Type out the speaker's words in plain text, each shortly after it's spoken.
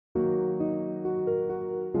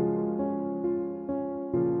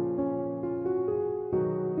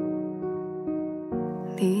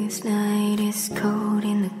This night is cold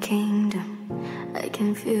in the kingdom. I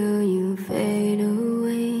can feel you fade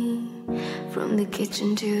away. From the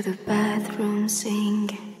kitchen to the bathroom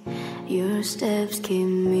singing. Your steps keep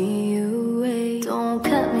me away. Don't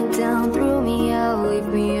cut me down, throw me out, leave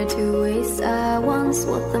me here to waste. I once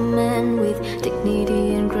was the man with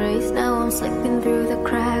dignity and grace. Now I'm slipping through the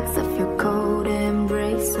cracks of your cold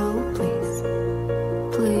embrace. So please,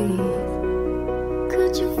 please,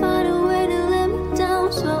 could you find a way to let me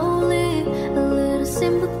down slowly? A little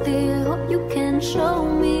sympathy, I hope you can show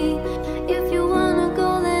me. If you wanna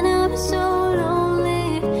go, then I'll be so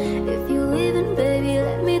lonely. If you're leaving, baby,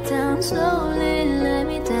 let me down slowly. Let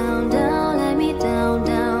me down, down, let me down,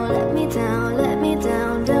 down, let me down, let me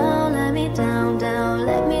down, down, let me down, down,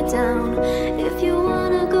 let me down. If you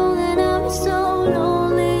wanna go, then I'll be so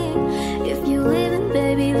lonely. If you're leaving,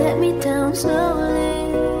 baby, let me down slowly.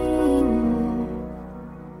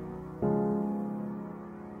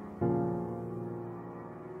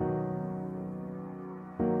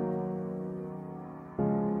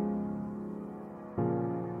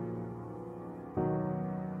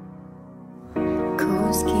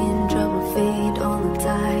 Skin trouble fade on the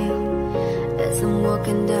dial as I'm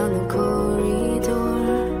walking down the corridor.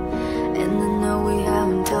 And I know we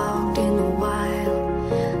haven't talked in a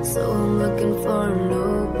while, so I'm looking for an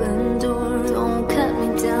open door. Don't cut me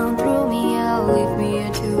down, throw me out, leave me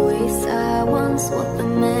here to waste. I once was the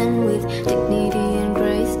man with dignity and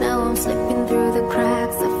grace. Now I'm slipping through the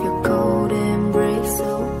cracks of your cold embrace. So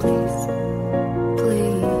please,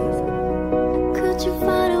 please, could you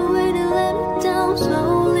find a way to let me down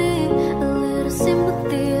slowly? A little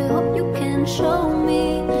sympathy, I hope you can show me.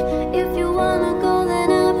 If you wanna go,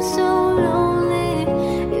 then I'll be so lonely.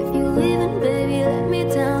 If you're leaving, baby, let me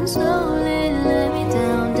down slowly. Let me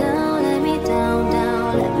down, down, let me down,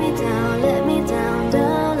 down, let me down, let me down,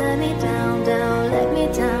 down, let me down, down, let me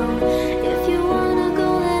down. If you wanna go,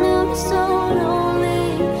 then I'll be so lonely.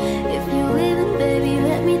 If you're leaving, baby,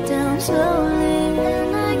 let me down slowly.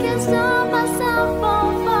 And I can't stop myself from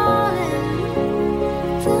falling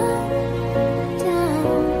down,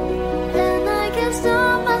 down. And I can't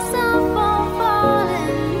stop myself from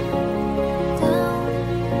falling down,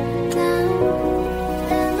 down.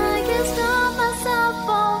 And I can't stop myself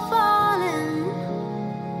from falling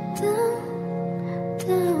down,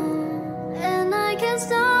 down. And I can't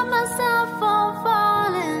stop myself from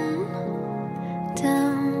falling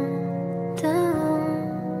down,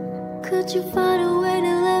 down. Could you find a way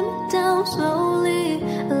to let me down slowly?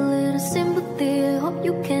 A little sympathy, I hope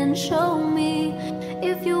you can show me.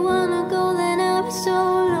 If you wanna go, then I'll be so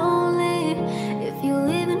lonely. If you're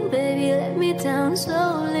leaving, baby, let me down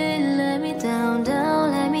slowly. Let me down,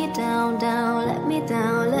 down, let me down, down, let me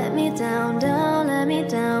down, let me down, down, let me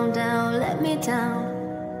down, down, let me down.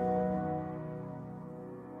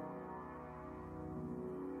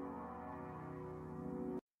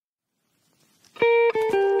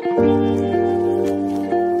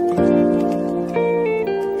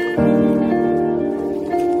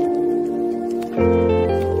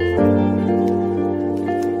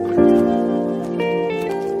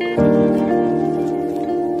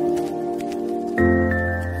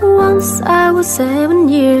 Once I was 7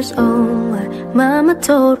 years old, my mama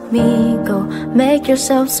told me, go make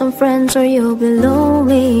yourself some friends or you'll be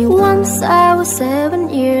lonely. Once I was 7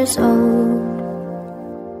 years old.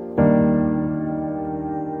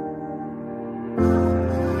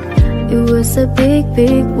 It was a big,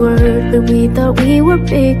 big word, but we thought we were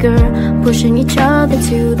bigger. Pushing each other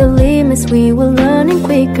to the limits, we were learning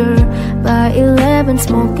quicker. By 11,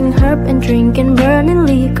 smoking herb and drinking burning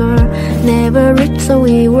liquor. Never rich, so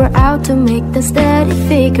we were out to make the steady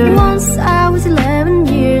figure. Once I was 11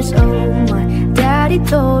 years old, my daddy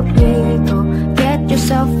told me, go get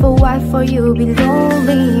yourself a wife or you'll be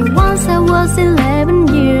lonely. Once I was 11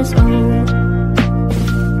 years old.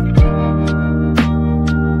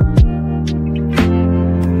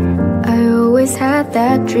 Always had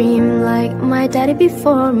that dream like my daddy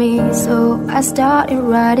before me. So I started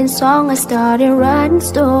writing song, I started writing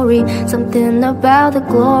story. Something about the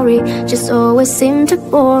glory just always seemed to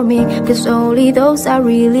bore me, cause only those I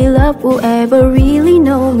really love will ever really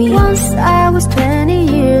know me. Once I was 20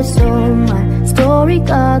 years old, my story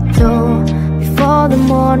got told. Before the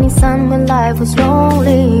morning sun when life was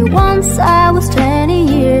lonely. Once I was 20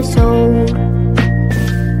 years old.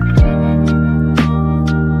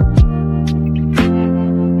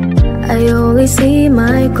 I only see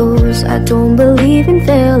my goes. I don't believe in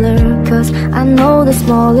failure, cause I know the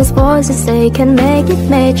smallest voices, they can make it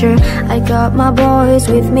major. I got my boys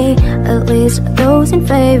with me, at least those in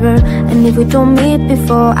favor. And if we don't meet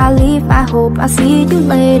before I leave, I hope I see you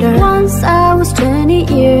later. Once I was 20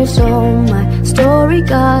 years old, my story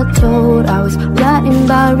got told. I was writing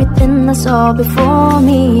about everything I saw before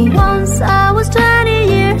me. Once I was 20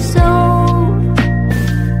 years old.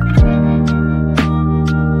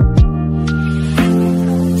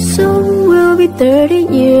 Soon we'll be 30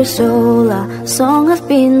 years old. Our song has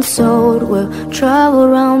been sold. We'll travel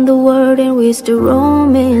around the world and we still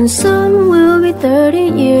roaming. Soon we'll be 30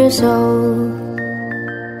 years old.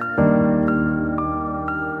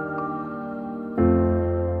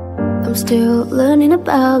 I'm still learning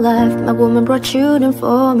about life. My woman brought children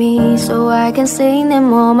for me, so I can sing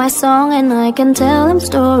them all my song and I can tell them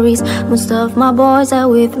stories. Most of my boys are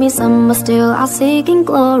with me, some are still out seeking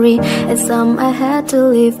glory, and some I had to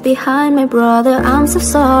leave behind. My brother, I'm so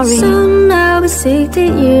sorry. Soon I'll be 60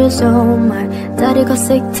 years old. My daddy got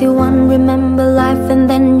 61. Remember life and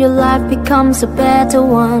then your life becomes a better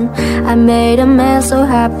one. I made a man so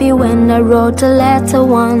happy when I wrote a letter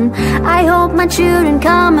one. I hope my children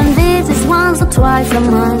come and visit once or twice a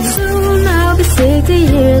month. Soon I'll be 60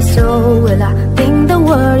 years old. Will I think the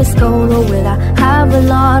world is cold, or will I have a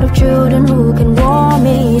lot of children who can warm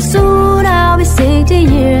me? Soon I'll be 60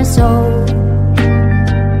 years old.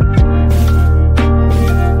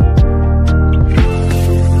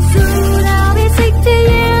 Soon I'll be 60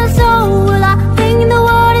 years old. Will I think the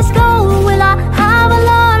world is cold? Will I have a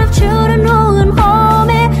lot of children who can hold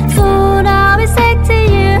me? Soon I'll be 60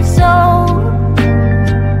 years old.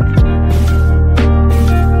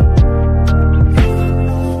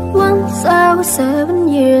 I was 7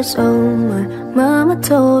 years old. My mama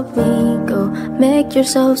told me, go make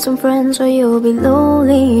yourself some friends or you'll be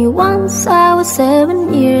lonely. Once I was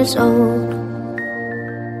 7 years old.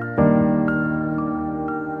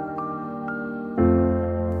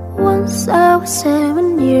 Once I was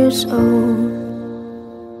 7 years old.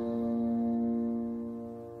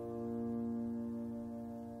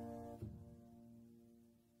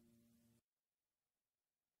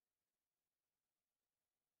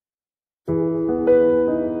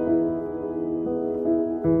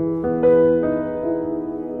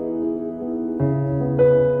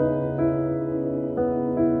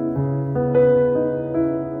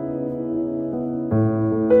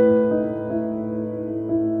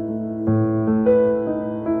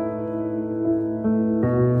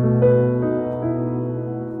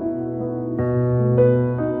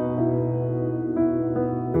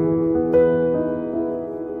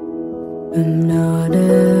 I'm not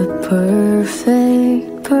a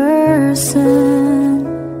perfect person.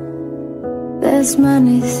 There's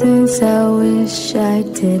many things I wish I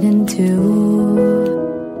didn't do,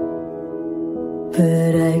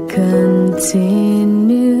 but I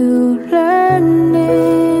continue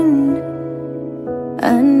learning.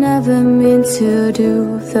 I never meant to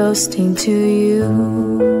do those things to you,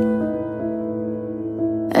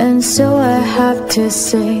 and so I have to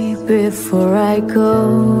say before I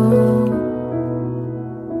go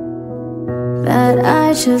that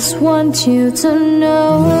I just want you to know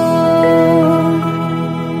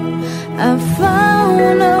I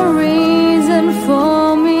found a reason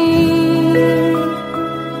for me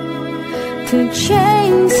to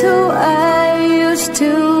change who I used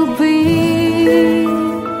to be,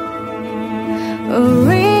 a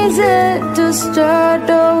reason to start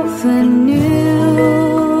over new,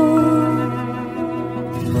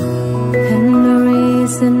 and the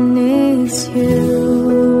reason is you.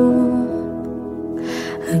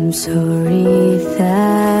 I'm sorry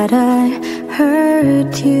that I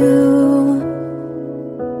hurt you.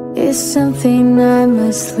 It's something I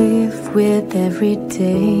must live with every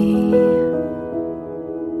day.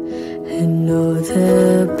 And know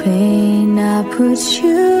the pain I put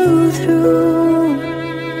you through,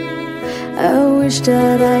 I wish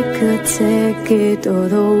that I could take it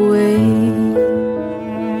all away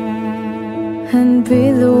and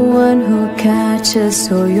be the one who catches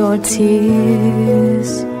all your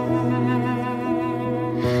tears.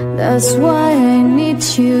 That's why I need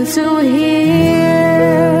you to hear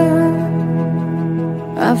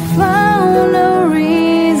I found a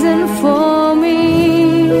reason for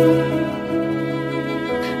me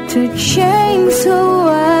to change who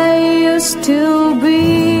I used to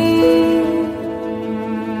be,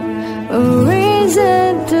 a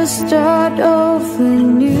reason to start over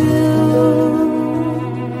new.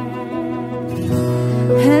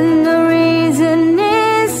 And the reason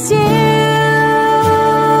is you,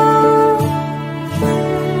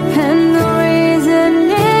 and the reason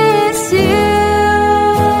is you,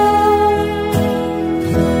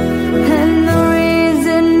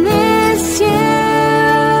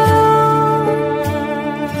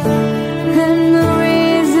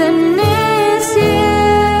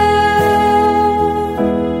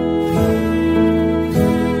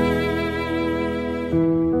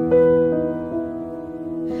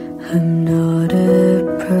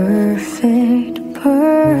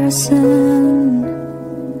 innocent.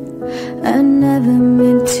 I never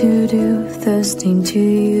meant to do this thing to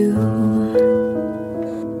you,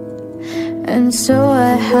 and so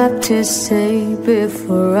I have to say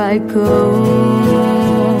before I go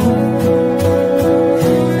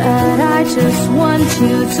that I just want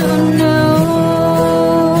you to know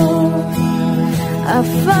I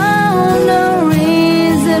found a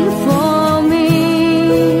reason for me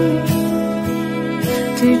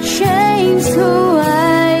to change who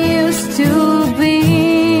I used to be.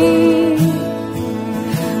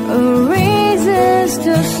 A reason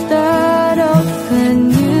to start off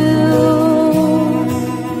anew,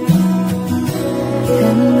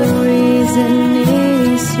 and the reason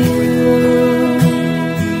is you.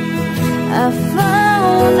 I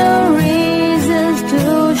found a reason to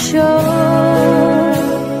show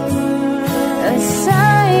a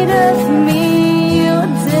side of me you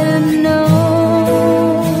didn't know,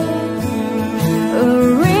 a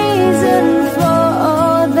reason for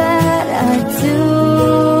all that I do,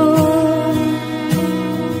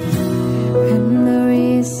 and the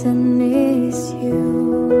reason is you.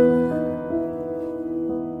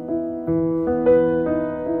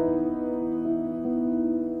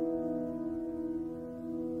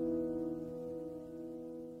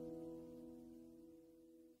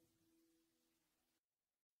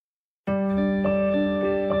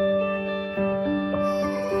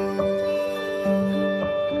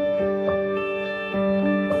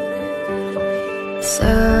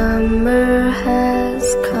 Summer has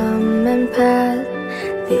come and passed.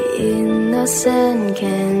 The innocent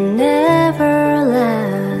can never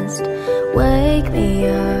last. Wake me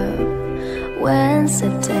up when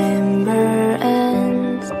September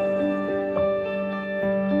ends.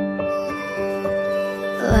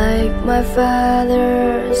 Like my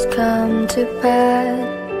father's come to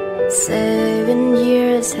pass, 7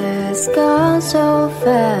 years has gone so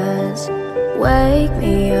fast. Wake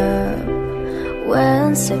me up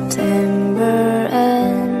when September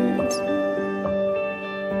ends.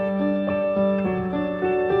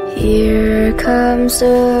 Here comes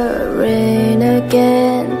the rain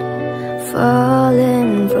again,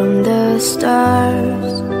 falling from the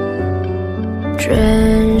stars,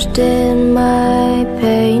 drenched in my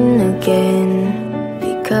pain again,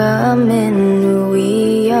 becoming who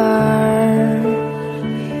we are.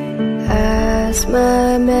 As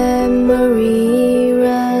my memory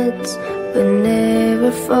rests, but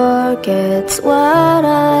never forgets what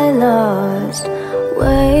I lost.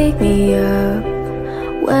 Wake me up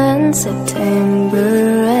when September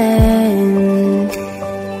ends.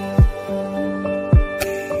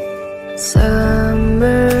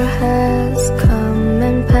 Summer has come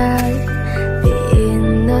and passed. The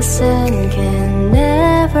innocent can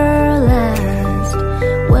never last.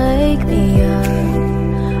 Wake me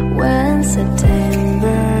up when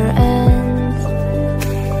September ends.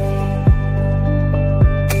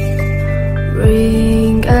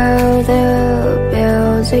 Ring out the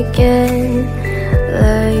bells again,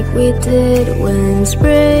 like we did when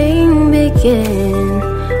spring began.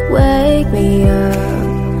 Wake me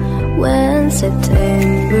up when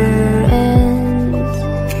September ends.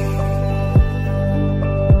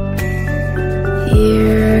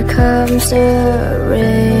 Here comes the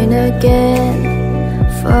rain again,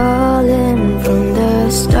 falling from the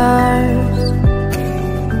stars,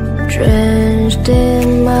 drenched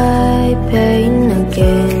in my pain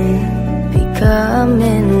again,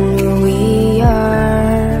 becoming who we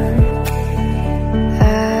are.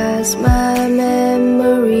 As my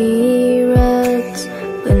memory rests,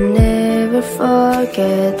 but never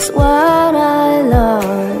forgets what I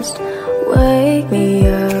lost. Wake me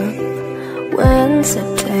up when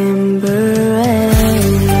September ends.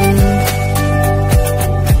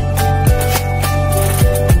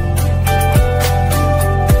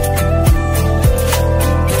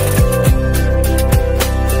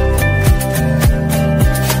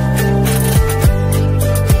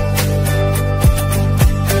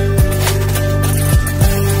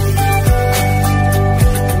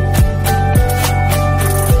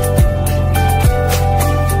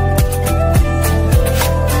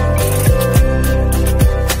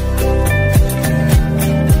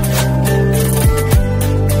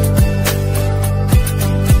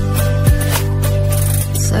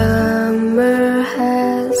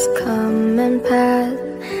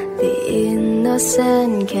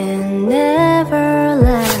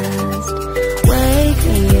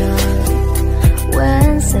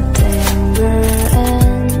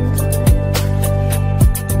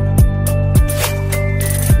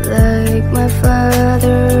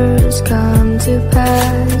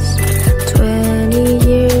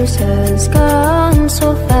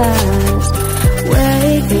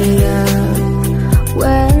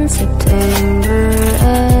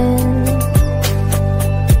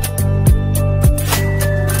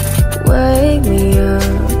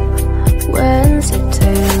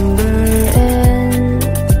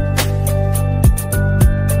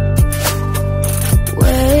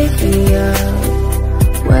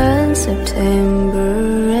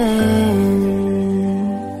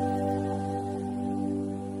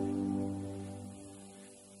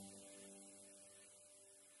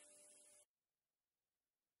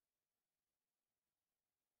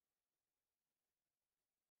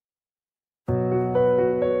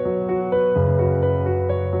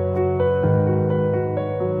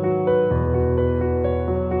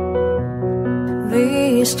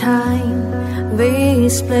 This time,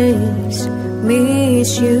 this place,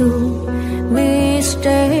 miss you.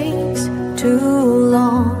 Mistakes, too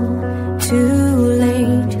long, too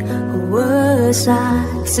late. Who was I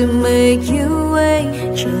to make you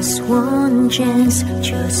wait? Just one chance,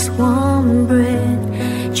 just one breath,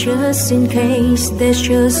 just in case there's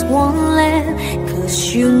just one left.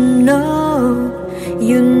 'Cause you know,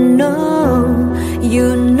 you know,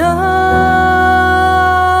 you know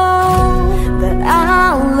that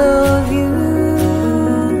I love you.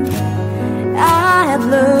 I have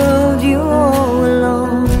loved you all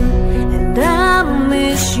along, and I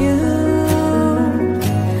miss you.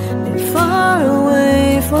 Been far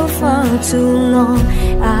away for far too long.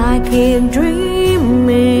 I keep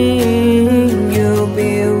dreaming you'll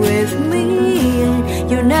be with me, and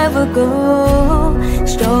you never go.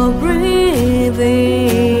 Stop breathing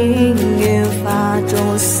if I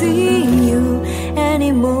don't see you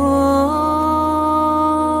anymore.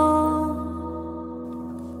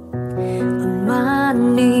 On my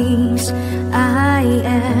knees I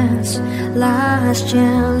ask, last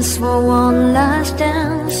chance for one last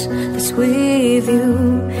dance. That's with you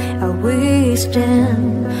I will stand.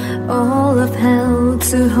 All of hell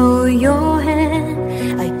to hold your hand.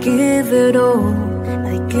 I give it all,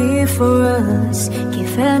 I give for us.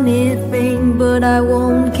 Give anything, but I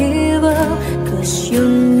won't give up. 'Cause you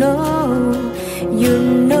know, you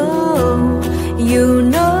know, you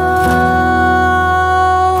know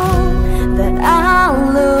that I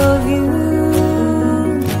love you.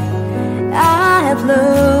 I have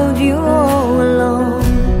loved you all along,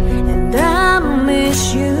 and I miss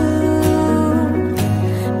you.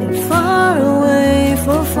 Been far away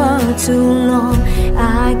for far too long.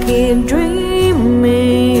 I keep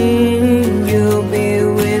dreaming you'll be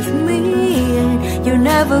with me, and you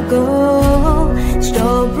never go.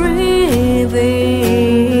 Stop breathing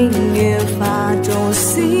if I don't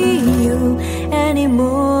see you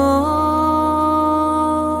anymore.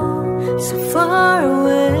 So far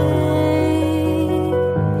away,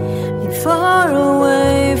 been far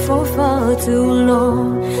away for far too long.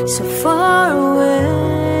 So far away,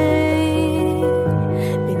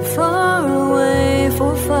 been far away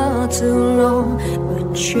for far too long. But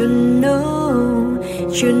you know,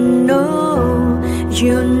 you know,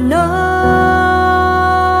 you know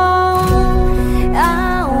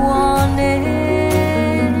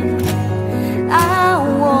I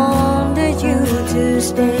wanted you to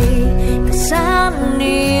stay. 'Cause I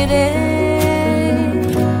need it.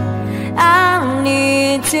 I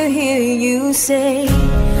need to hear you say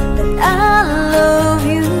that I love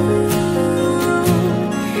you.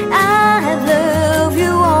 I love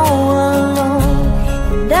you all along,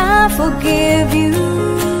 and I forgive you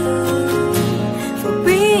for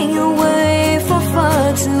being away for far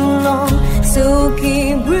too long. So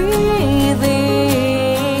keep breathing,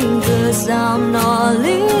 'cause I'm not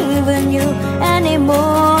leaving you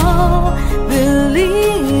anymore.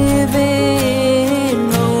 Believe it,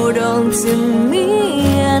 hold on to me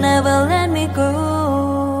and never let me go.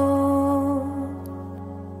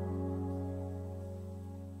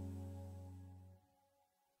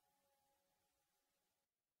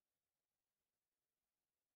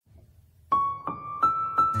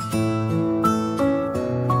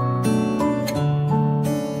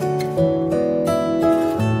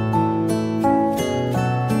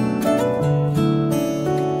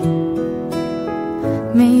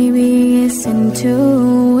 Maybe it's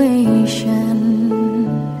intuition.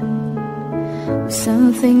 Some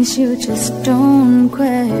things you just don't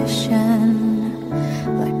question.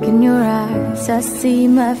 Like in your eyes, I see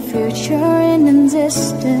my future in the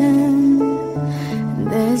distance. And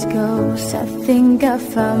there's ghosts, I think I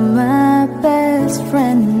found my best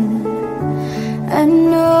friend. I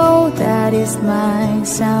know that it might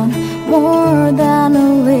sound more than a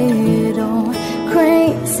little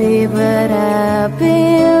crazy, but I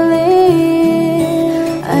believe.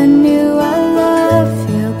 I knew I loved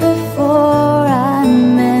you before I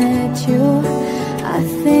met you. I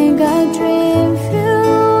think I dreamed you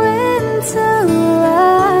into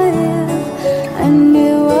life. I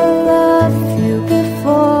knew I loved you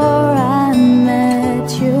before I met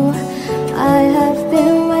you. I have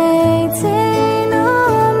been waiting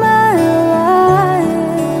all my life.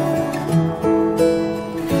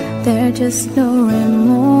 There's just no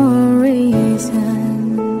more reason,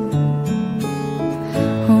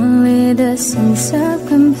 only the sense of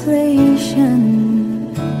completion.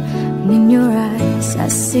 And in your eyes I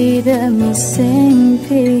see the missing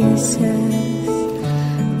pieces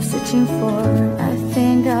I'm searching for. I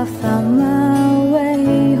think I found my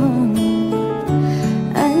way home.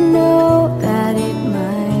 I know that it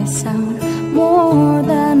might sound more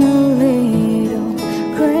than a little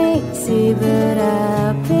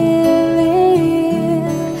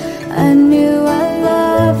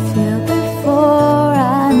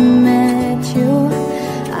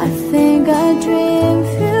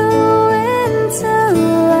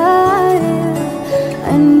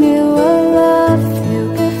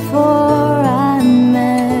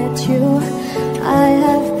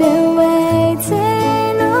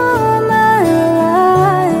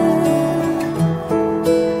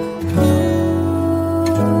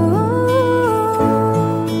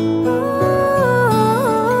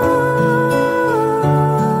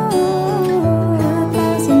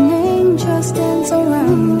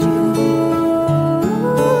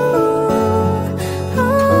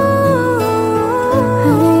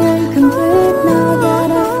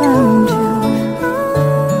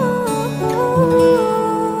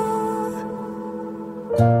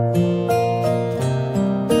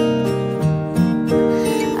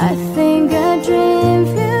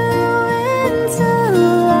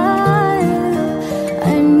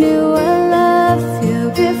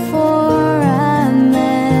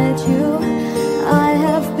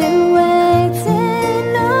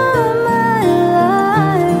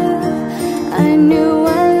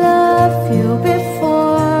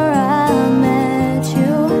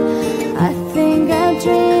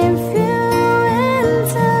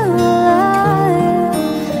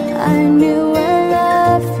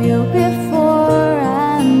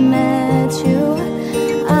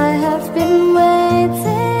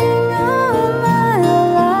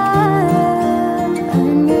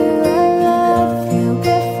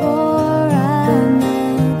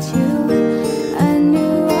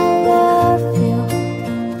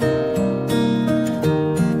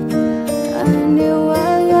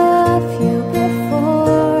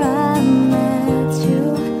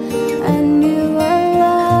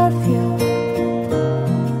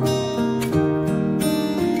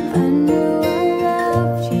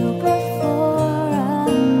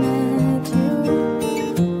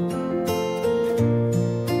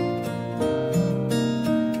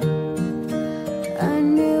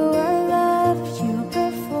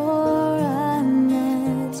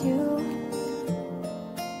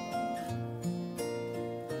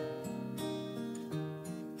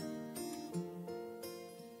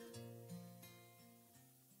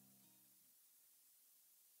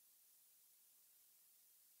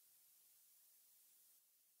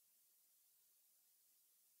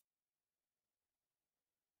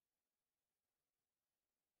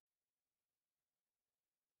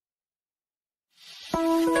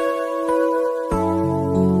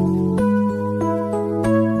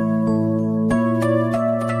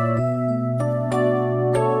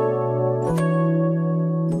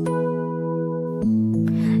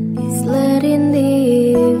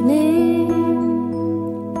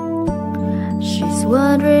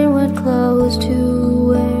wondering what clothes to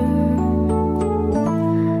wear.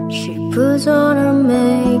 She puts on her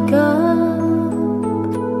makeup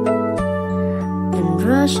and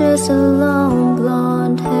brushes her long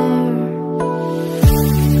blonde hair.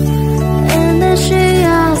 And then she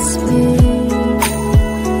asks me,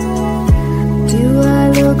 do I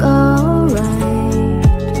look alright?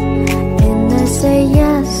 And I say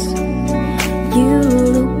yes, you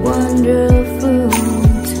look wonderful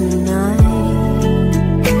tonight.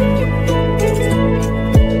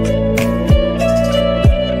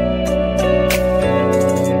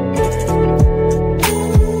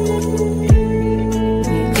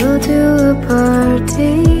 We go to a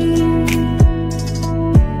party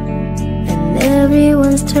and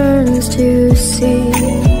everyone's turns to see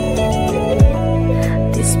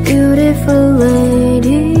this beautiful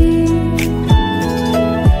lady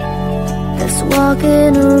that's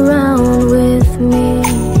walking around with me.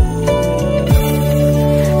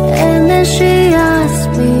 And then she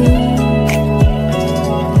asked me,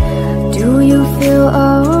 do you feel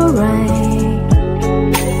alright?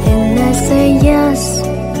 And I say yes,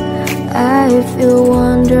 I feel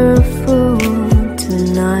wonderful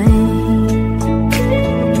tonight.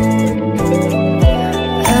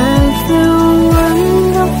 I feel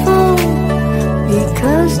wonderful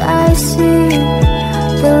because I see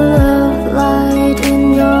the love light in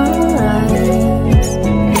your eyes,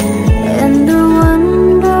 and the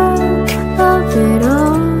wonder of it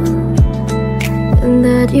all, and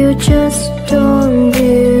that you just don't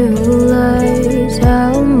realize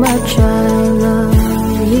how much I love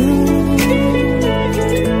you.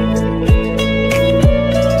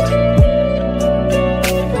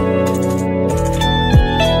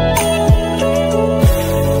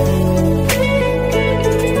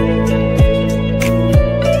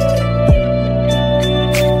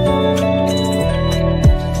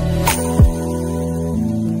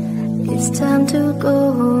 It's time to go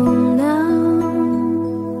home now,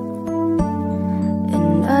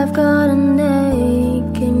 and I've got an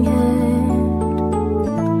aching head.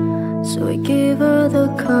 So I give her the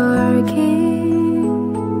car key.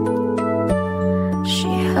 She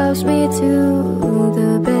helps me to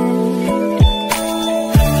the bed,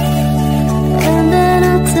 and then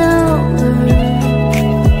I tell her,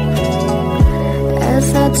 as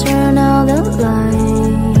I turn out the light,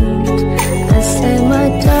 I say, my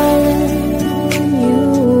darling, you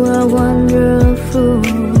are wonderful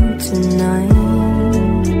tonight.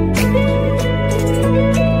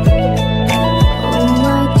 Oh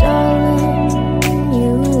my darling,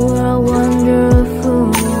 you are wonderful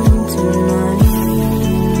tonight.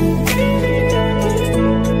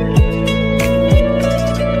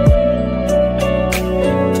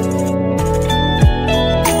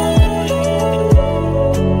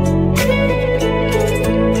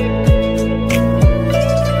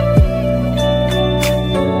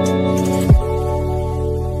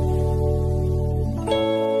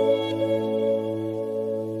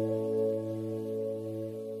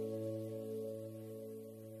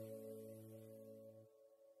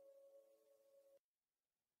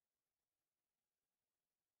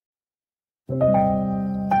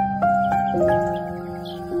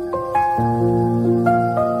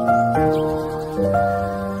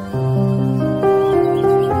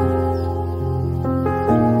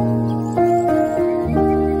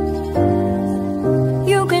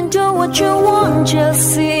 You can do what you want,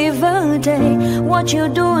 just save the day. What you're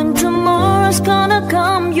doing tomorrow's gonna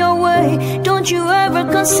come your way. Don't you ever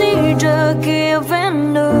consider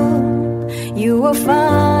giving up. You will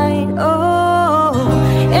find, oh,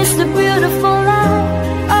 it's the beautiful life.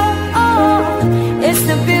 Oh, oh, it's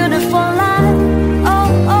the beautiful life. Oh,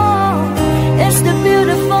 oh, it's the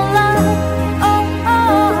beautiful life. Oh,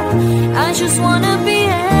 oh, I just wanna be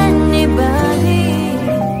anybody.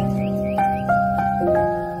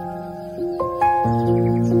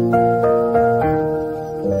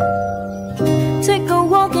 Take a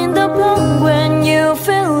walk in the park when you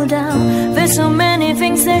feel down. There's so many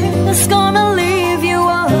things there that's gonna leave you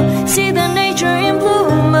up. See the nature in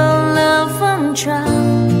bloom, a love and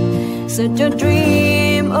child, such a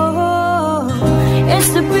dream. Oh, it's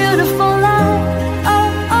the beautiful life. Oh,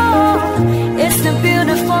 oh, it's the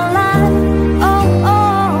beautiful life. Oh,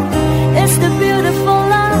 oh, it's the beautiful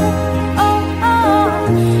life. Oh, oh,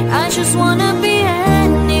 I just wanna be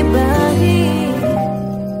anybody.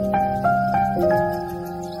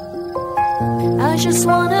 I just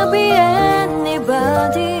wanna be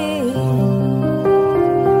anybody.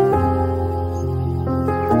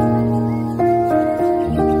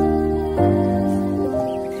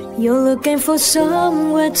 You're looking for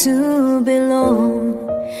somewhere to belong.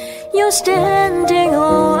 You're standing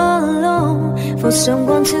all alone for for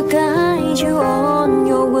someone to guide you on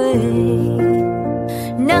your way.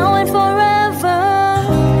 Now and forever,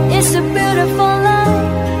 it's a beautiful life.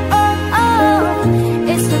 Oh, oh,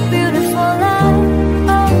 it's a beautiful life.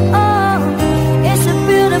 Oh, oh, it's a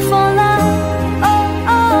beautiful life.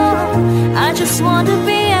 Oh, oh, I just want to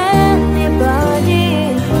be anybody.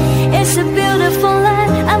 It's a beautiful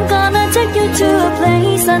life. I'm gonna take you to a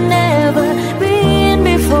place I've never been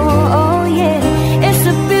before. Oh yeah, it's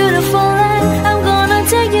a beautiful life. I'm gonna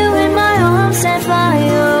take you in my arms and fly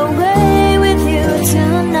away with you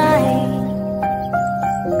tonight.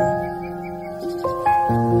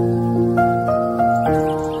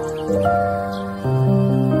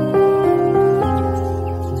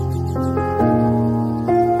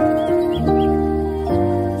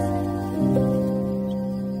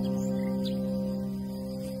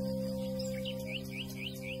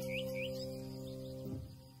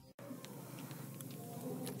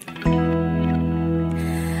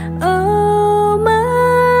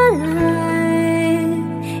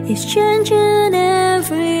 It's changing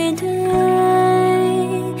every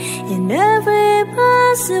day in every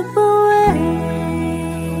possible way.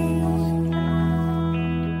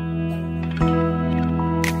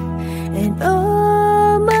 And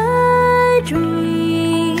all my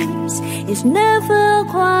dreams is never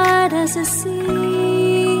quite as it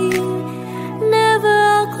seems,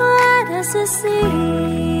 never quite as it seems.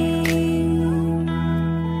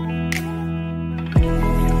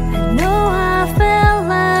 I know I felt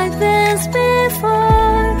like this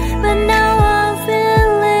before, but now I'm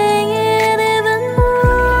feeling it even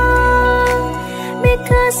more,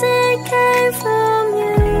 because it came from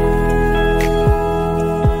you.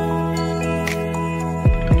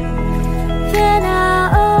 Then I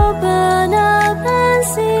open up and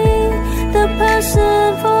see the person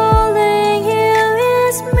falling here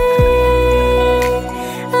is me,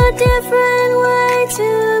 a different way to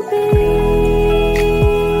be.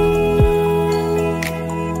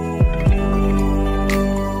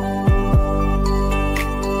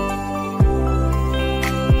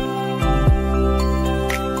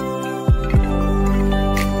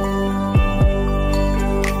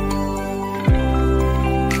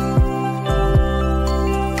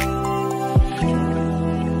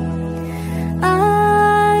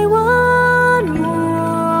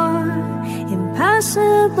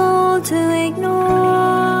 Impossible to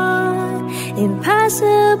ignore,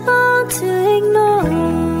 impossible to ignore.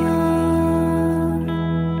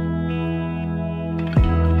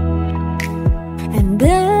 And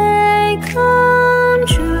they come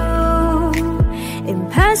true,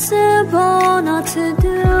 impossible not to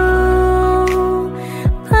do,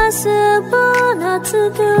 possible not to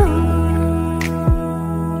do.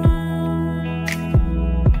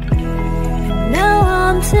 And now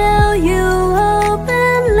I'm telling you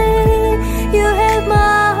openly, you hate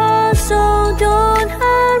my heart, so don't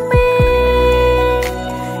hurt me.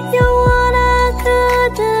 You're what I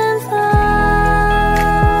couldn't find.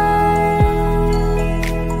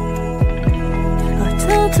 A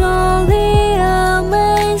totally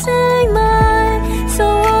amazing mind, so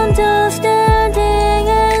understanding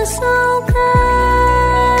and so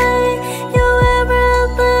kind.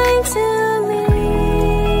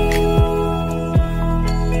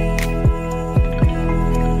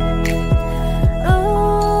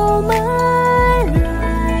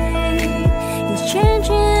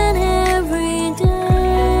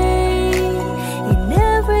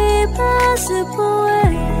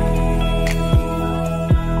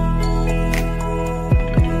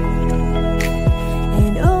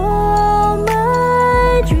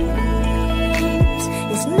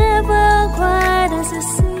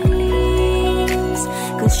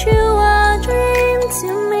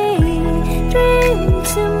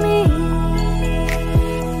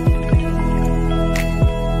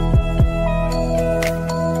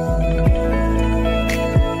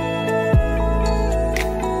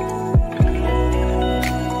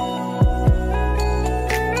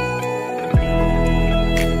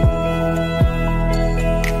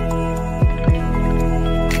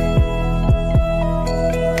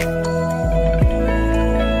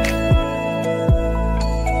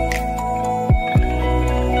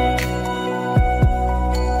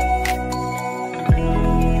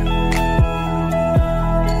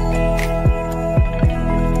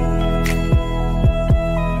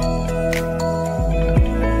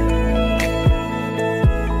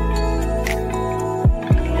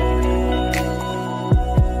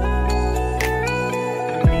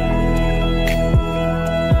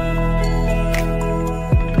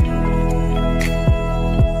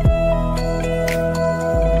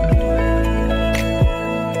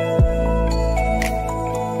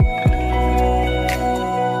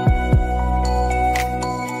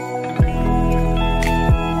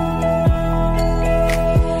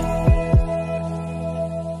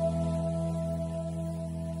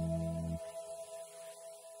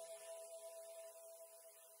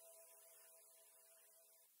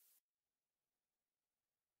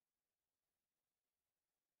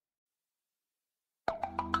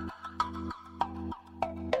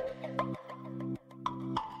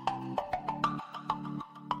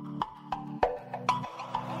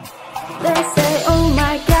 They say, oh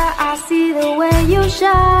my God, I see the way you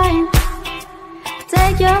shine.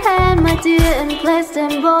 Take your hand, my dear, and place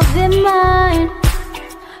them both in mine.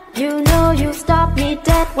 You know you stopped me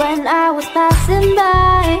dead when I was passing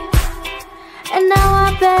by, and now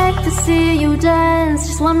I beg to see you dance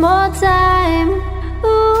just one more time.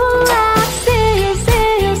 Ooh, I see you, see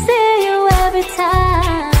you, see you every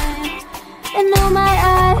time. And oh my,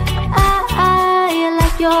 you're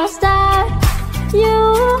like your star.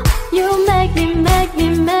 You make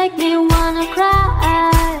me wanna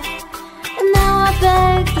cry. And now I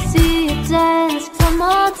beg to see you dance one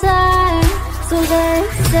more time. So they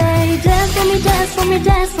say, dance for me, dance for me,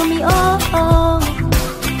 dance for me, oh, oh.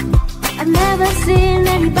 I've never seen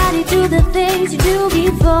anybody do the things you do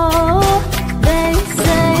before. They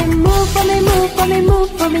say, move for me, move for me, move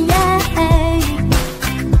for me, yeah.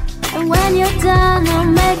 And when you're done, I'll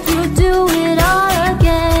make you do it all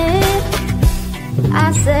again.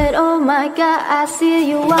 I said, oh my God, I see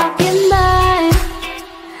you walking by.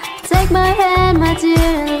 Take my hand, my dear,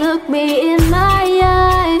 and look me in my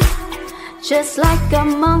eyes. Just like a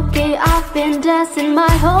monkey, I've been dancing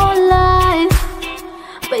my whole life,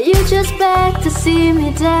 but you just beg to see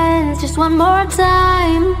me dance just one more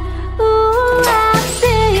time. Ooh, I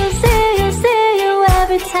see you, see you, see you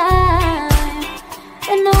every time.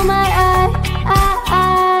 And oh my,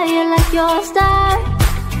 you're like your star.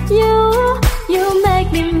 You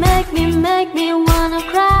make me wanna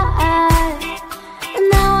cry. And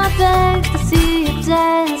now I beg to see you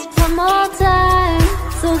dance one more time.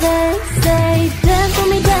 So they say, dance for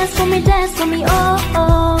me, dance for me, dance for me, oh,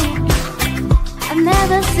 oh. I've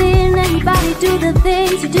never seen anybody do the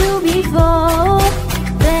things you do before.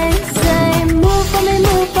 They say, move for me,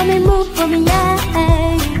 move for me, move for me, yeah.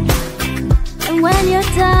 And when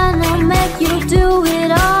you're done, I'll make you do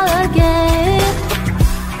it all again.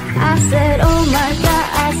 I said, oh my God,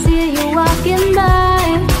 I see you walking by.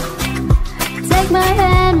 Take my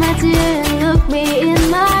hand, my dear, and look me in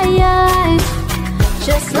my eyes.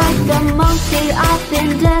 Just like a monkey, I've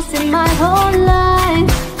been dancing my whole life,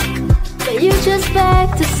 but you just beg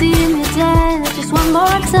to see me dance just one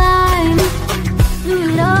more time. Do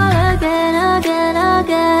it all again, again,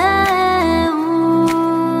 again.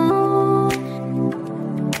 Ooh.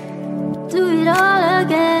 Do it all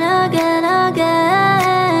again, again,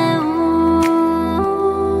 again.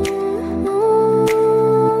 Ooh.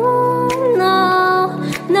 No,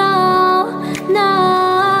 no, no.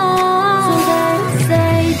 So they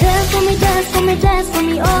say, dance for me, dance for me, dance for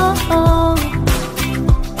me, oh, oh.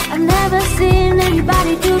 I've never seen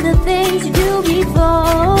anybody do the things you do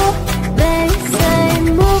before. They say,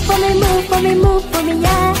 move for me, move for me, move for me,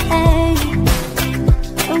 yeah.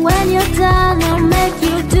 And when you're done, I'll make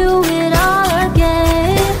you do it all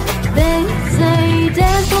again. They say,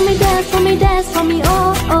 dance for me, dance for me, dance for me,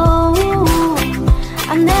 oh, oh.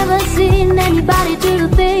 I've never seen anybody do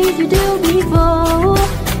the things you do before.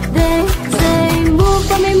 They say, move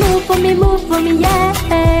for me, move for me, move for me, yeah.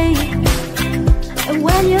 And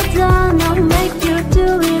when you're done, I'll make you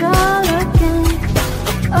do it all again,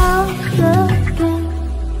 all again.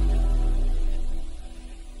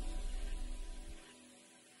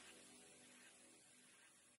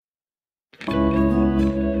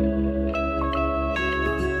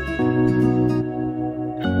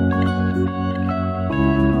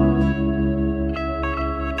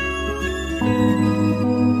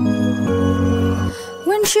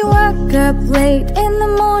 When she woke up late in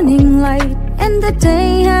the morning light, and the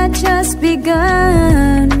day had just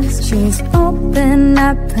begun, she's opened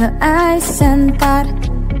up her eyes and thought,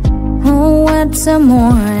 oh, what's a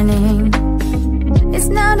morning? It's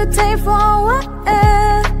not a day for what?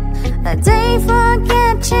 A day for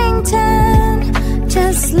catching tan,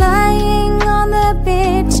 just lying on the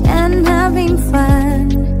beach and having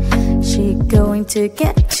fun. She going to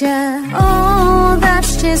get ya. Oh,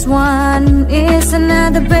 that's just one, is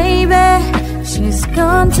another baby. She's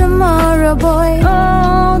gone tomorrow, boy.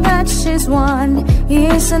 Oh, that's just one,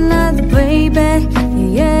 is another baby,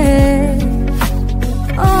 yeah.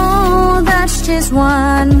 Oh, that's just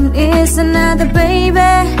one, is another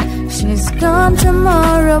baby. She's gone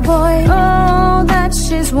tomorrow, boy. Oh, that's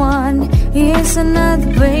just one, is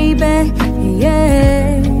another baby,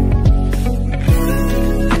 yeah.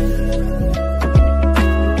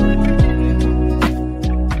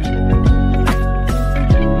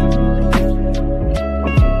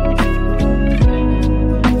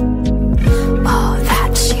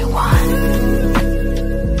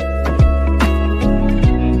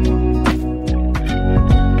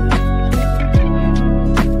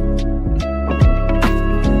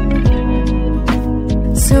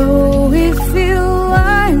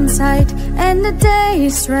 And when the day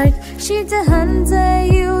is right, she's the hunter,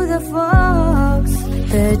 you the fox.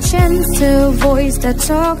 The gentle voice that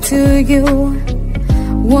talk to you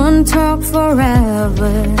won't talk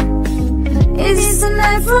forever. It's a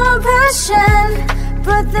night for passion,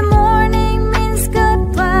 but the morning means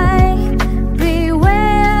goodbye.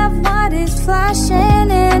 Beware of what is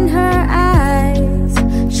flashing in her eyes.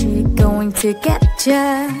 She's going to get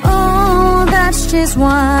ya. Oh, that's just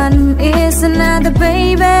one, is another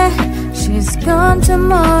baby. She's gone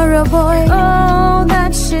tomorrow, boy. Oh,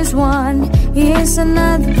 that's just one, is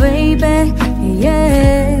another baby,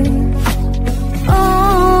 yeah.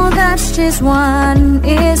 Oh, that's just one,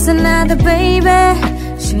 is another baby.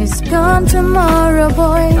 She's gone tomorrow,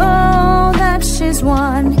 boy. Oh, that's just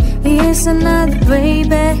one, is another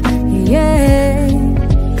baby, yeah.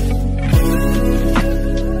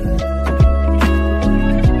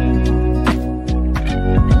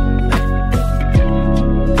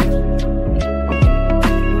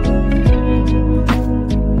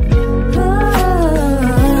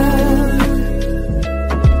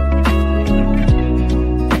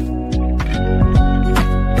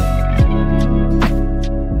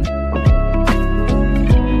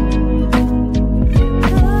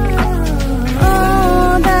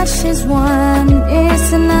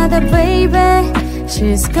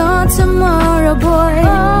 She's gone tomorrow, boy.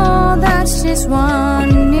 Oh, that's just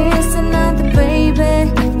one, is another baby,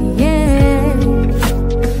 yeah.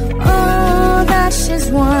 Oh, that's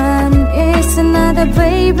just one, is another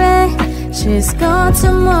baby. She's gone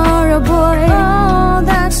tomorrow, boy. Oh,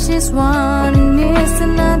 that's just one, is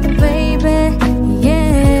another baby, yeah.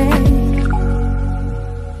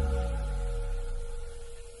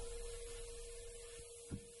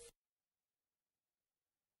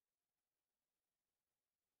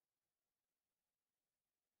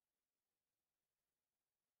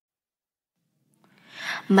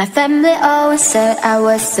 My family always said I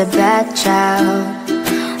was a bad child,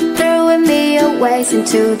 throwing me away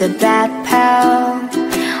into the bad pile.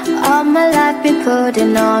 All my life been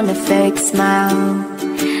putting on a fake smile,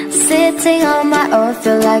 sitting on my own,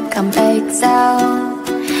 feel like I'm exiled.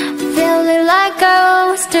 Feeling like I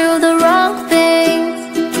always do the wrong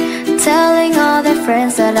things, telling all their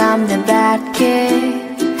friends that I'm the bad kid.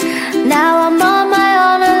 Now I'm on my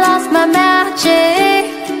own and lost my magic,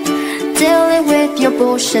 dealing with your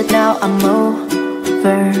bullshit, now I'm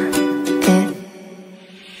over it.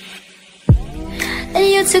 And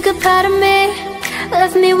you took a part of me,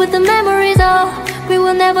 left me with the memories, oh. We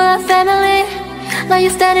were never a family, now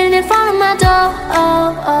you're standing in front of my door,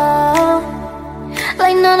 oh, oh.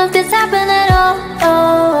 Like none of this happened at all,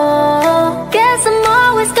 oh. Guess I'm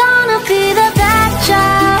always gonna be the bad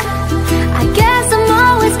child. I guess I'm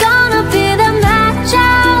always gonna be the mad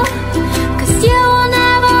child, 'cause you will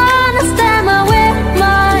never understand my way,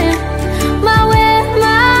 my way,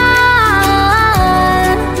 mine.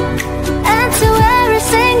 And to every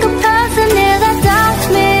single person here that doubts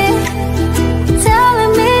me,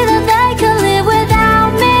 telling me that they can live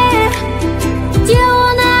without me, you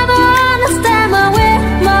will never understand my way,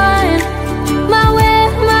 my way,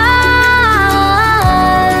 mine.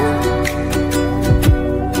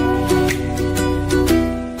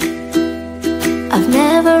 I've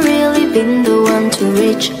never really been the one to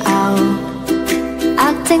reach out,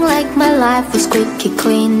 acting like my life was squeaky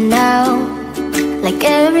clean now, like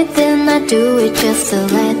everything I do is just a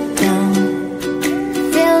letdown.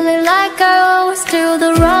 Feeling like I always do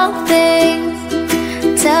the wrong things,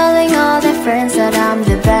 telling all their friends that I'm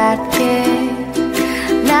the bad kid.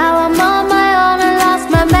 Now I'm on my own and lost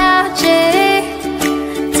my magic,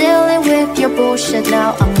 dealing with your bullshit, now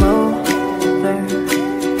I'm over it.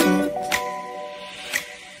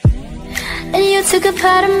 And you took a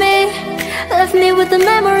part of me, left me with the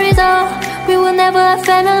memories, oh. We were never a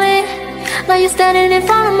family, now you're standing in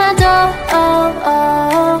front of my door, oh,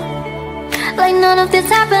 oh. Like none of this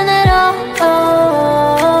happened at all,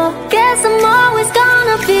 oh. Guess I'm always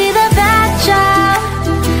gonna be the bad child.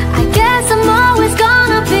 I guess I'm always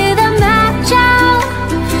gonna be the mad child,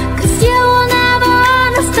 'cause you will never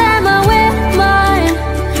understand my way,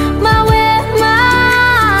 my way,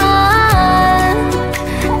 mine.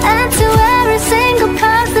 And to every single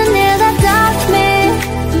person here that doubts me,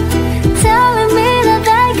 telling me that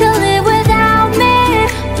they can live without me,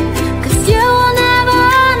 'cause you will never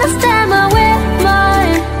understand my way,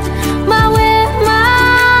 my way,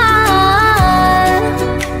 mine.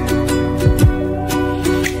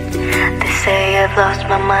 They say I've lost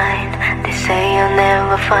my mind, they say I'll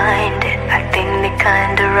never find it. I think they're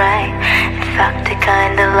kinda right, in fact they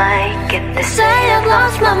kinda like it. They say I've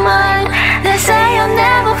lost my mind, they say I'll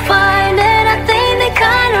never find it. I think they're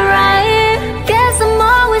kinda right, guess I'm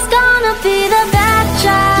always gonna be the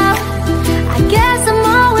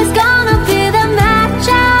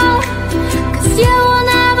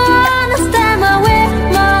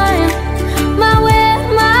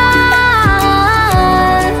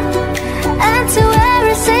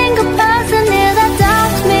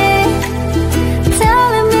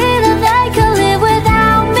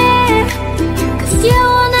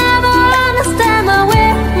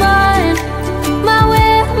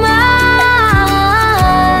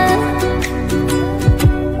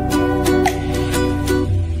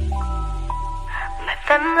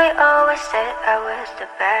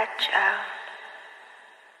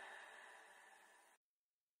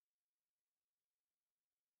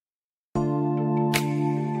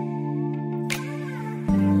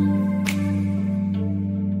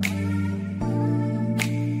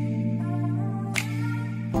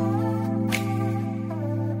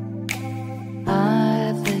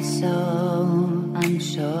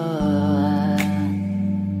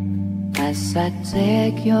As I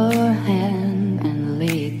take your hand and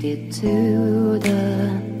lead it to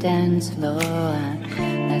the dance floor,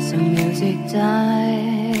 as the music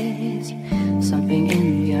dies, something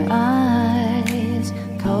in your eyes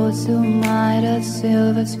calls to mind a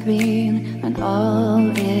silver screen, and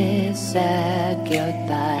all is said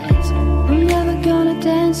goodbyes. I'm never gonna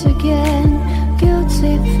dance again.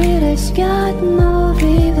 Guilty feet has got no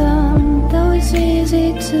rhythm, though it's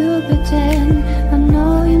easy to pretend. I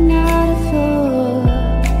know you're not a fool.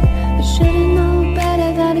 I should've known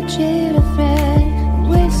better than to cheat a friend,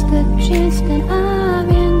 waste the chance that I've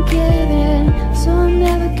been given. So I'm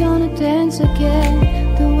never gonna dance again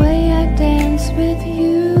the way I dance with you.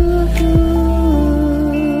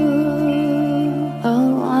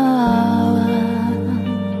 Oh,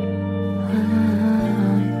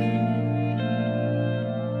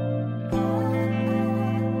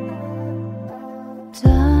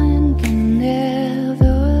 time can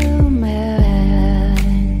never mend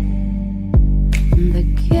the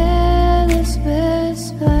careless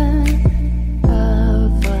best friend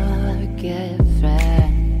of a good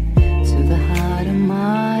friend. To the heart of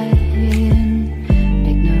mine,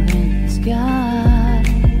 ignorance guide.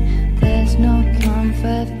 There's no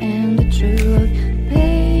comfort in the truth.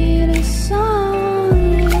 Pain is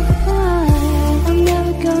only fine. I'm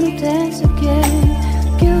never gonna dance again.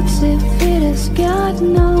 Guilty feet has got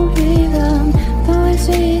no rhythm, though it's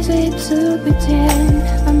easy to pretend.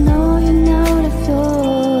 I know you're not a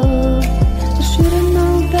fool. I should've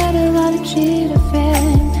known better than to cheat a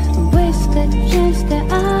friend, waste the chance that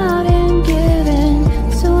I didn't given.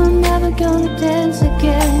 So I'm never gonna dance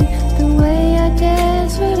again the way I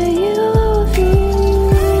dance with you.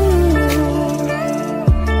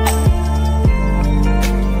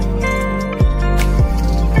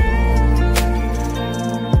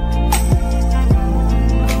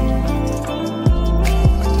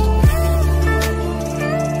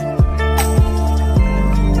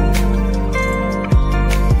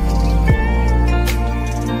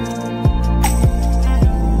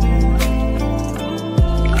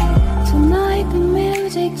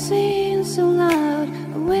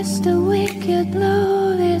 The wicked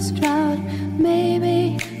blow this crowd.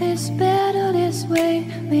 Maybe it's better this way.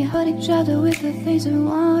 We hurt each other with the things we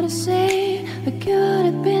want to say. We could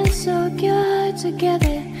have been so good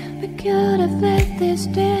together. We could have let this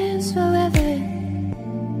dance forever.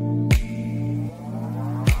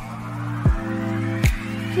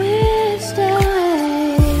 Please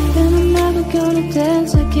stay, then I'm never gonna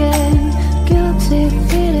dance again. Guilty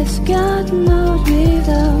feet has got no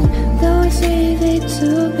rhythm, though it's easy to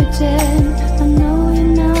pretend. I know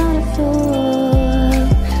you're not a fool.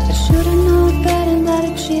 I should've known better than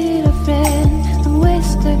to cheat a friend and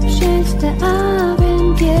waste the chance that I've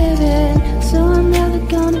been given. So I'm never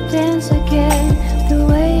gonna dance again the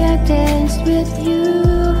way I danced with you.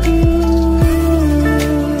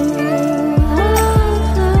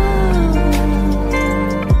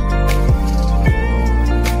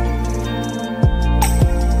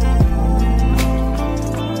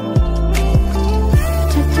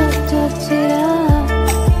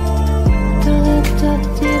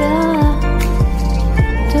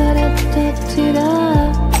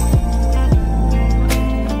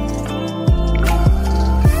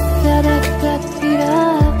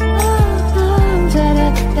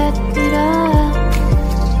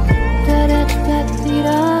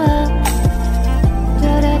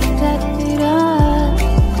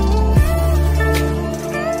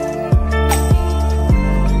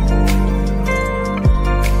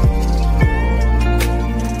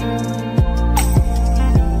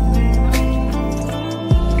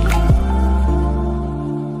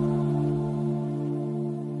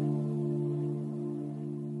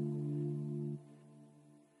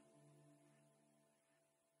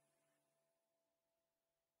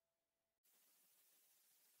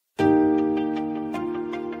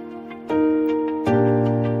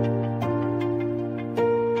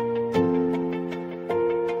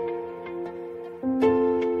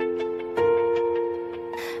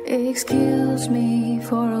 Excuse me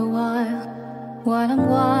for a while I'm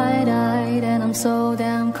wide-eyed and I'm so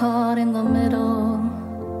damn caught in the middle.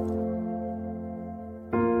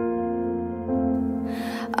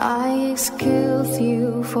 I excuse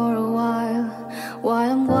you for a while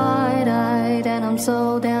I'm wide-eyed and I'm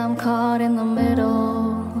so damn caught in the middle.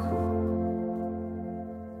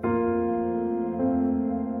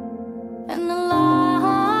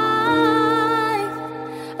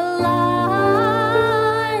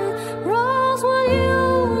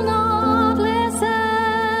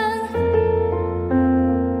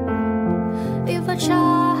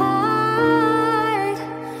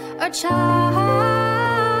 A child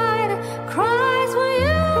cried.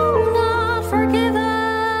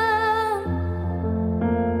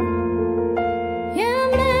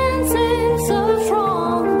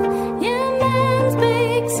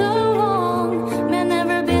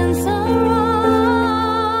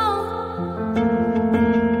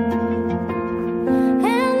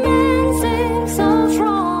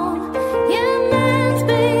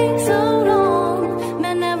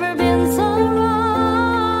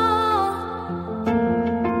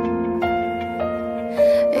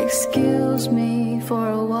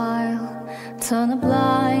 turn a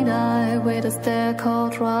blind eye with a stare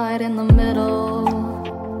caught right in the middle.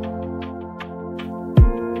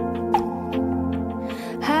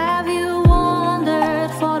 Have you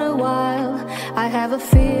wondered for a while? I have a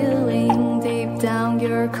feeling deep down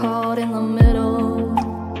you're caught in the middle.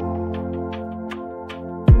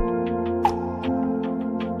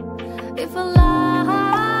 If a line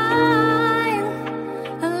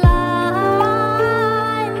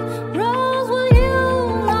rolls, will you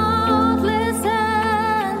not listen?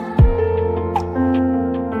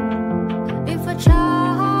 If a child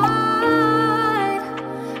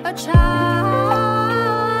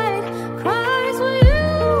cries, will you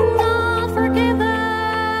not forgive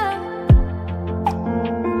them?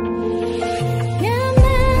 Yeah,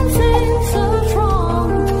 man seems so strong.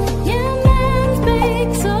 Yeah, man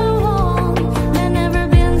speaks so long. Man never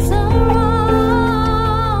been so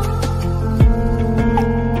wrong.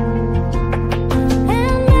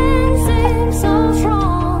 And man seems so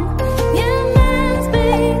strong. Yeah, man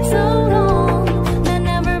speaks so long. Man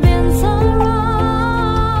never been so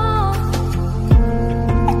wrong.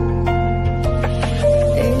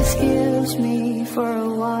 Excuse me for a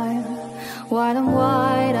while I'm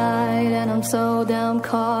wide-eyed and I'm so damn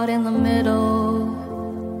caught in the middle.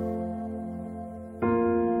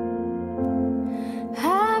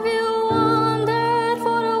 Have you wondered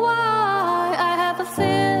for a while? I have a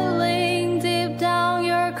feeling deep down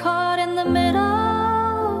you're caught in the middle.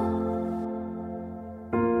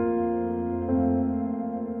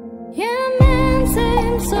 Yeah, man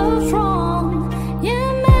seems so strong.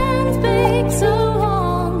 Yeah, man speaks so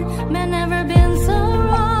long. Man never been so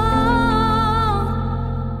wrong.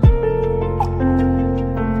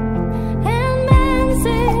 And man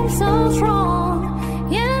seems so strong.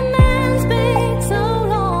 Yeah, man speaks so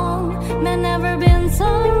long. Man never been so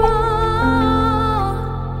wrong.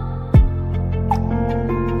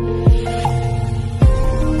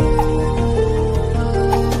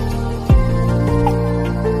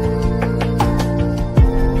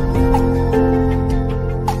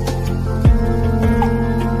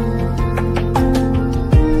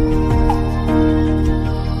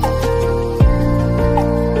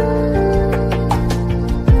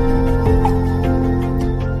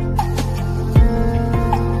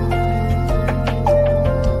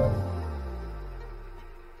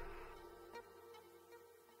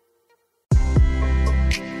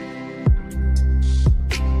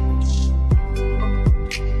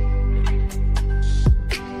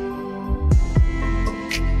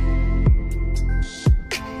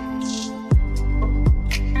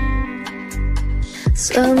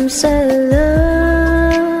 Some say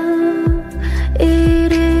love,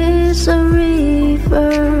 it is a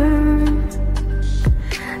river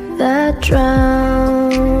that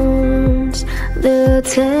drowns the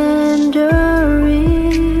tender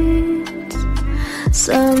reeds.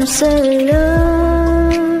 Some say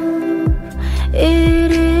love,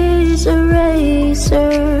 it is a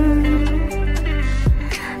razor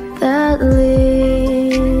that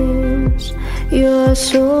leaves your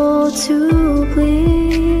soul to bleed.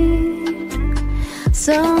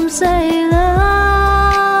 Some say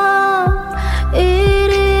love, it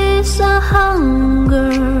is a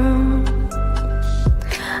hunger,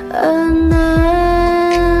 an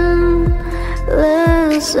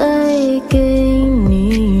endless aching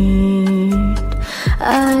need.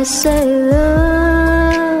 I say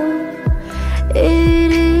love,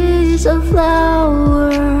 it is a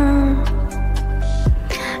flower,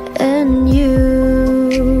 and you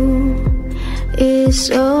is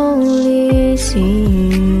only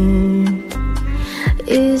seen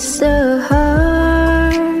is the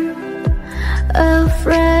heart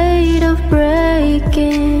afraid of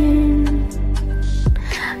breaking,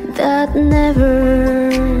 that never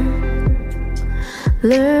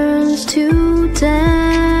learns to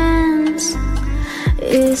dance,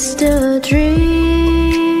 is the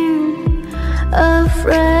dream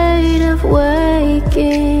afraid of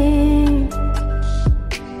waking,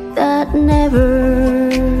 that never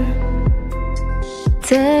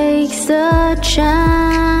takes the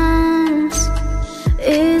chance,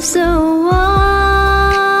 is the one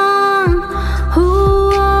who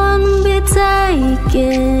won't be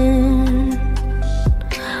taken,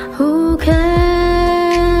 who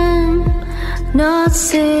can not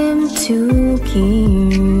seem to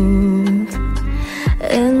give,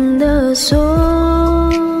 and the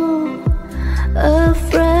soul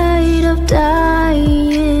afraid of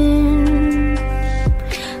dying,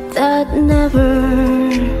 that never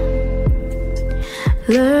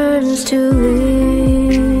learns to live.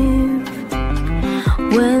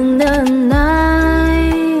 When the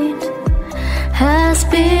night has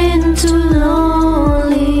been too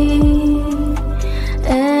lonely,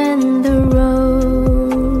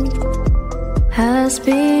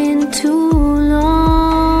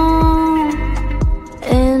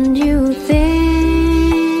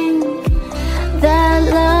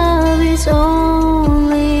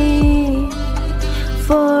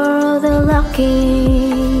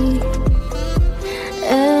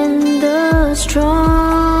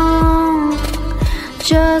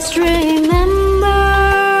 Just remember,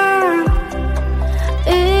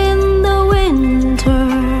 in the winter,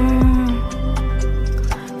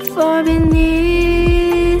 far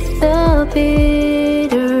beneath the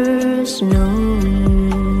bitter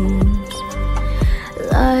snows,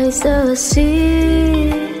 lies a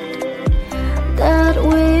seed that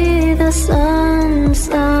with the sun's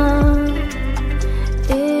love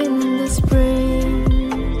in the spring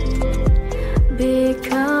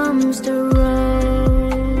becomes the rose.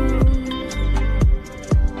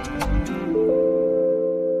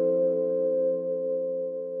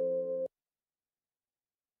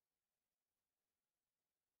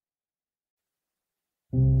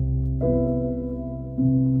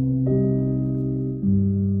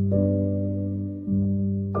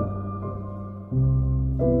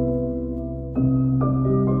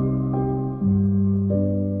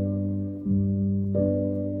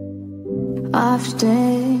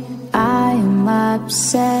 Often I am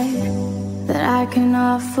upset that I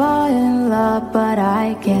cannot fall in love, but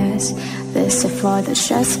I guess this is for the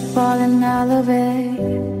stress of falling out of it.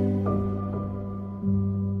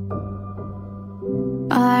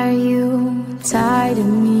 Are you tired of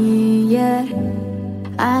me yet?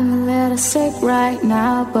 I'm a little sick right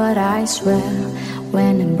now, but I swear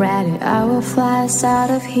when I'm ready I will fly us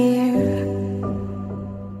out of here.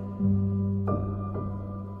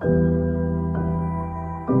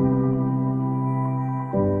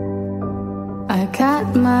 I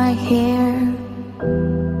cut my hair,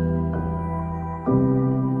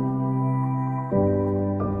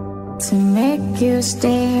 to make you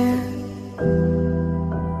stare.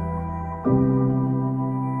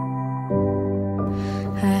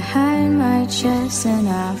 I hide my chest and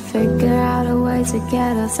I figure out a way to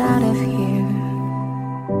get us out of here.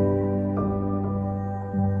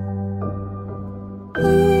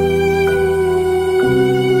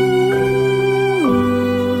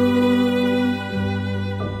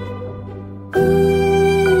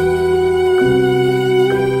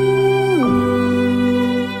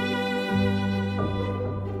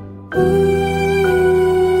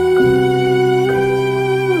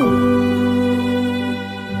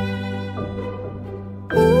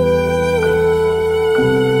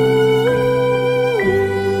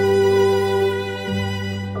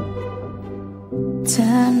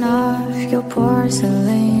 Turn off your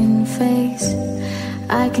porcelain face.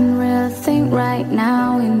 I can really think right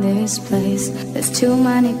now in this place. There's too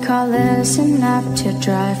many colors, enough to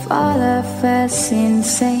drive all of us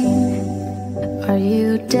insane. Are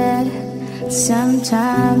you dead?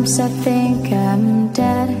 Sometimes I think I'm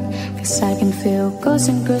dead, 'cause I can feel ghosts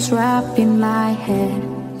and ghosts wrapped in my head.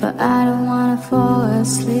 But I don't wanna fall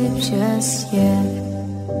asleep just yet.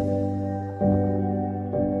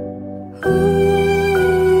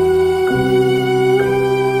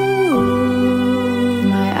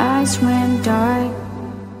 Went dark.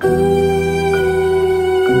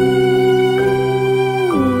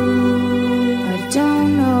 I don't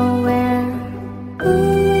know where.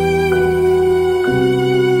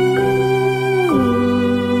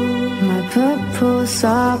 My purple's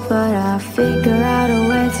off, but I'll figure out a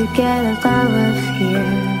way to get us out of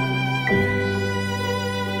here.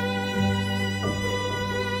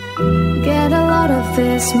 Get a lot of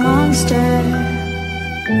this monster.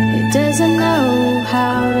 He doesn't know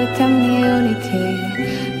how to communicate.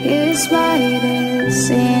 His mind is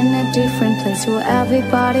in a different place. Will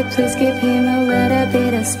everybody please give him a little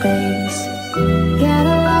bit of space? Get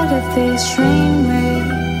a lot of this train wreck.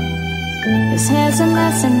 His head's a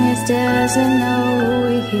mess and he doesn't know who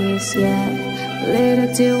he is yet. Little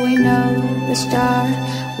do we know the star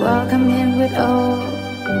will come in with oh.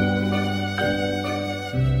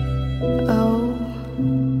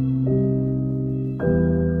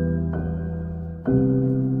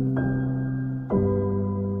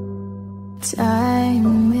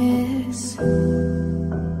 Time is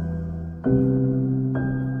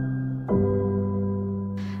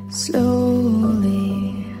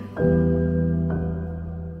slowly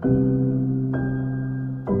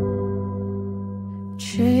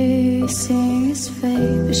tracing his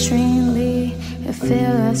fate, but strangely it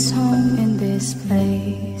feels us home in this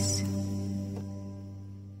place.